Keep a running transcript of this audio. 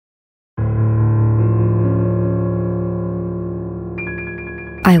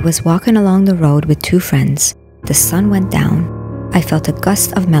I was walking along the road with two friends. The sun went down. I felt a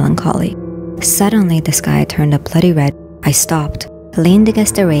gust of melancholy. Suddenly, the sky turned a bloody red. I stopped, leaned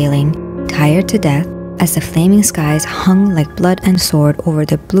against the railing, tired to death, as the flaming skies hung like blood and sword over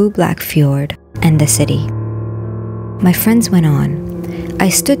the blue-black fjord and the city. My friends went on. I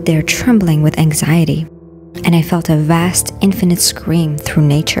stood there trembling with anxiety, and I felt a vast, infinite scream through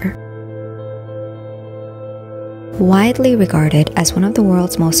nature. Widely regarded as one of the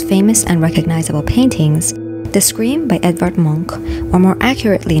world's most famous and recognizable paintings, The Scream by Edvard Munch, or more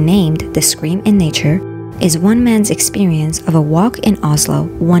accurately named The Scream in Nature, is one man's experience of a walk in Oslo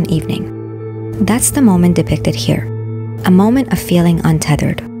one evening. That's the moment depicted here, a moment of feeling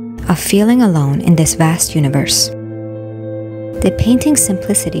untethered, of feeling alone in this vast universe. The painting's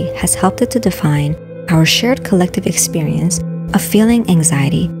simplicity has helped it to define our shared collective experience of feeling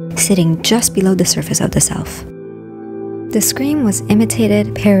anxiety sitting just below the surface of the self. The Scream was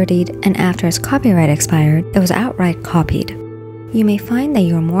imitated, parodied, and after its copyright expired, it was outright copied. You may find that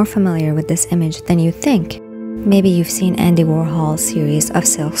you are more familiar with this image than you think. Maybe you've seen Andy Warhol's series of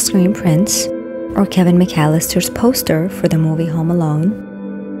silkscreen prints, or Kevin McAllister's poster for the movie Home Alone,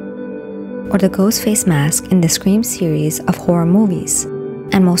 or the ghost face mask in the Scream series of horror movies,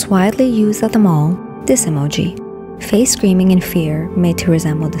 and most widely used of them all, this emoji, face screaming in fear made to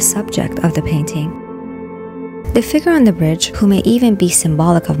resemble the subject of the painting. The figure on the bridge, who may even be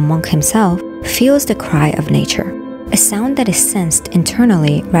symbolic of Munch himself, feels the cry of nature, a sound that is sensed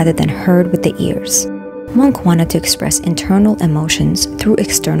internally rather than heard with the ears. Munch wanted to express internal emotions through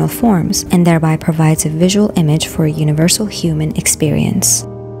external forms and thereby provides a visual image for a universal human experience.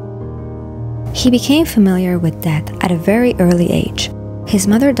 He became familiar with death at a very early age. His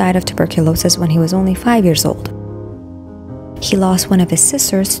mother died of tuberculosis when he was only 5 years old. He lost one of his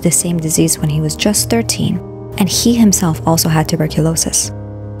sisters to the same disease when he was just 13, and he himself also had tuberculosis.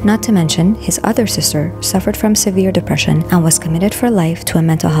 Not to mention, his other sister suffered from severe depression and was committed for life to a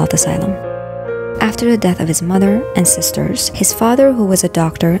mental health asylum. After the death of his mother and sisters, his father, who was a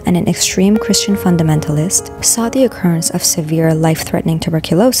doctor and an extreme Christian fundamentalist, saw the occurrence of severe life-threatening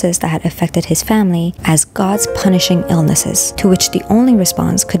tuberculosis that had affected his family as God's punishing illnesses, to which the only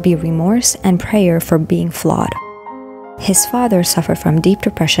response could be remorse and prayer for being flawed. His father suffered from deep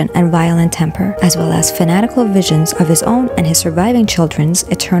depression and violent temper, as well as fanatical visions of his own and his surviving children's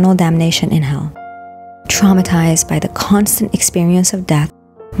eternal damnation in hell. Traumatized by the constant experience of death,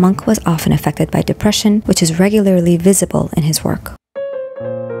 Munch was often affected by depression, which is regularly visible in his work.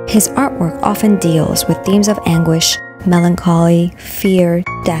 His artwork often deals with themes of anguish, melancholy, fear,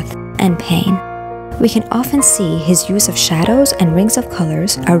 death, and pain. We can often see his use of shadows and rings of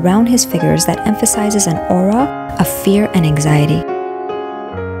colors around his figures that emphasizes an aura of fear and anxiety.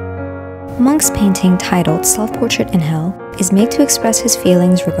 Munch's painting, titled Self-Portrait in Hell, is made to express his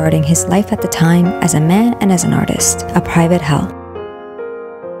feelings regarding his life at the time as a man and as an artist, a private hell.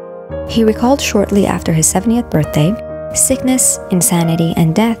 He recalled shortly after his 70th birthday, "Sickness, insanity,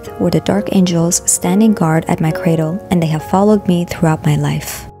 and death were the dark angels standing guard at my cradle, and they have followed me throughout my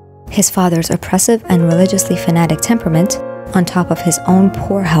life." His father's oppressive and religiously fanatic temperament, on top of his own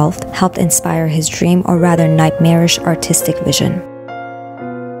poor health, helped inspire his dream, or rather nightmarish artistic vision.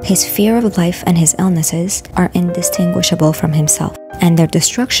 His fear of life and his illnesses are indistinguishable from himself, and their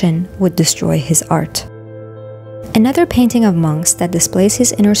destruction would destroy his art. Another painting of Munch's that displays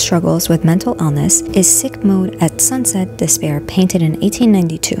his inner struggles with mental illness is Sick Mood at Sunset Despair, painted in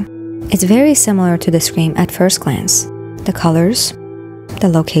 1892. It's very similar to The Scream at first glance. The colors, the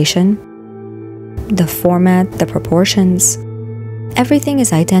location, the format, the proportions, everything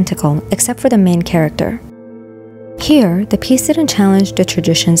is identical except for the main character. Here, the piece didn't challenge the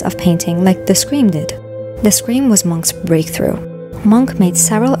traditions of painting like The Scream did. The Scream was Munch's breakthrough. Munch made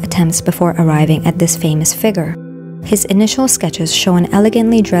several attempts before arriving at this famous figure. His initial sketches show an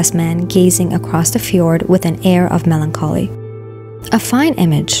elegantly dressed man gazing across the fjord with an air of melancholy. A fine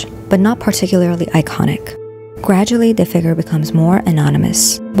image, but not particularly iconic. Gradually, the figure becomes more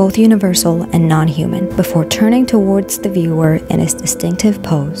anonymous, both universal and non-human, before turning towards the viewer in its distinctive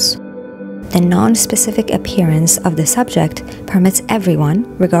pose. The non-specific appearance of the subject permits everyone,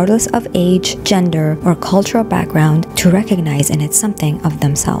 regardless of age, gender, or cultural background, to recognize in it something of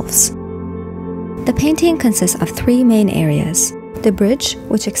themselves. The painting consists of three main areas: the bridge,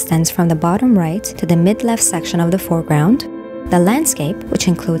 which extends from the bottom right to the mid-left section of the foreground, the landscape, which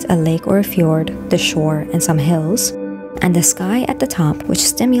includes a lake or a fjord, the shore, and some hills, and the sky at the top, which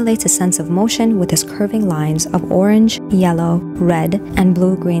stimulates a sense of motion with its curving lines of orange, yellow, red, and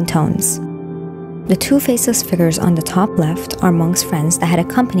blue-green tones. The two faceless figures on the top left are Munch's friends that had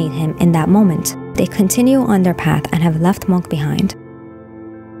accompanied him in that moment. They continue on their path and have left Munch behind.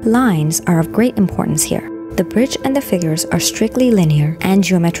 Lines are of great importance here. The bridge and the figures are strictly linear and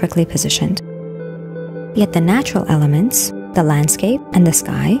geometrically positioned. Yet the natural elements, the landscape and the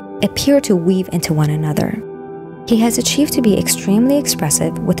sky, appear to weave into one another. He has achieved to be extremely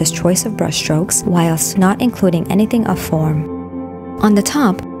expressive with his choice of brushstrokes whilst not including anything of form. On the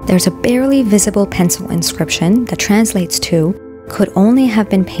top, there's a barely visible pencil inscription that translates to, "Could only have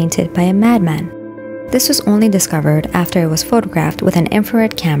been painted by a madman." This was only discovered after it was photographed with an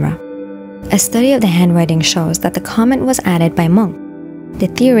infrared camera. A study of the handwriting shows that the comment was added by Munch. The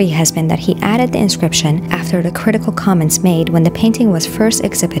theory has been that he added the inscription after the critical comments made when the painting was first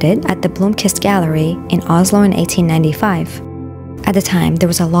exhibited at the Blomkvist Gallery in Oslo in 1895. At the time, there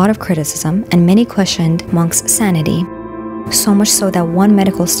was a lot of criticism and many questioned Munch's sanity, so much so that one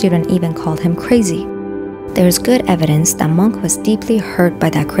medical student even called him crazy. There is good evidence that Munch was deeply hurt by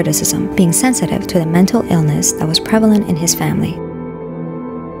that criticism, being sensitive to the mental illness that was prevalent in his family.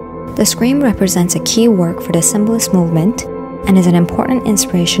 The Scream represents a key work for the Symbolist movement and is an important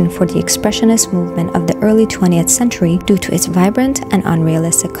inspiration for the Expressionist movement of the early 20th century due to its vibrant and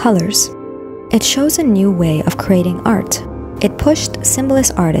unrealistic colors. It shows a new way of creating art. It pushed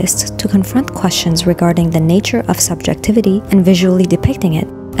Symbolist artists to confront questions regarding the nature of subjectivity and visually depicting it.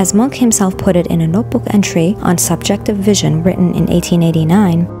 As Munch himself put it in a notebook entry on subjective vision written in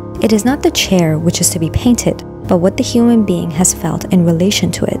 1889, "It is not the chair which is to be painted, but what the human being has felt in relation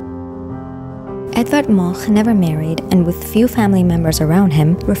to it." Edvard Munch never married and with few family members around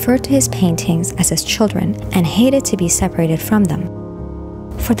him referred to his paintings as his children and hated to be separated from them.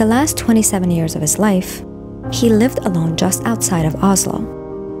 For the last 27 years of his life, he lived alone just outside of Oslo.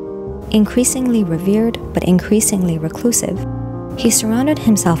 Increasingly revered but increasingly reclusive, he surrounded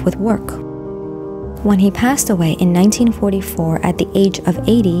himself with work. When he passed away in 1944 at the age of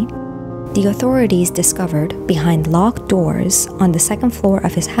 80, the authorities discovered behind locked doors on the second floor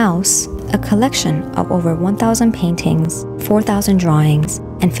of his house a collection of over 1,000 paintings, 4,000 drawings,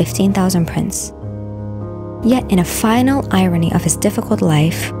 and 15,000 prints. Yet in a final irony of his difficult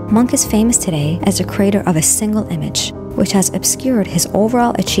life, Munch is famous today as the creator of a single image, which has obscured his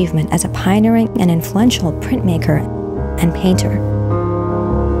overall achievement as a pioneering and influential printmaker and painter.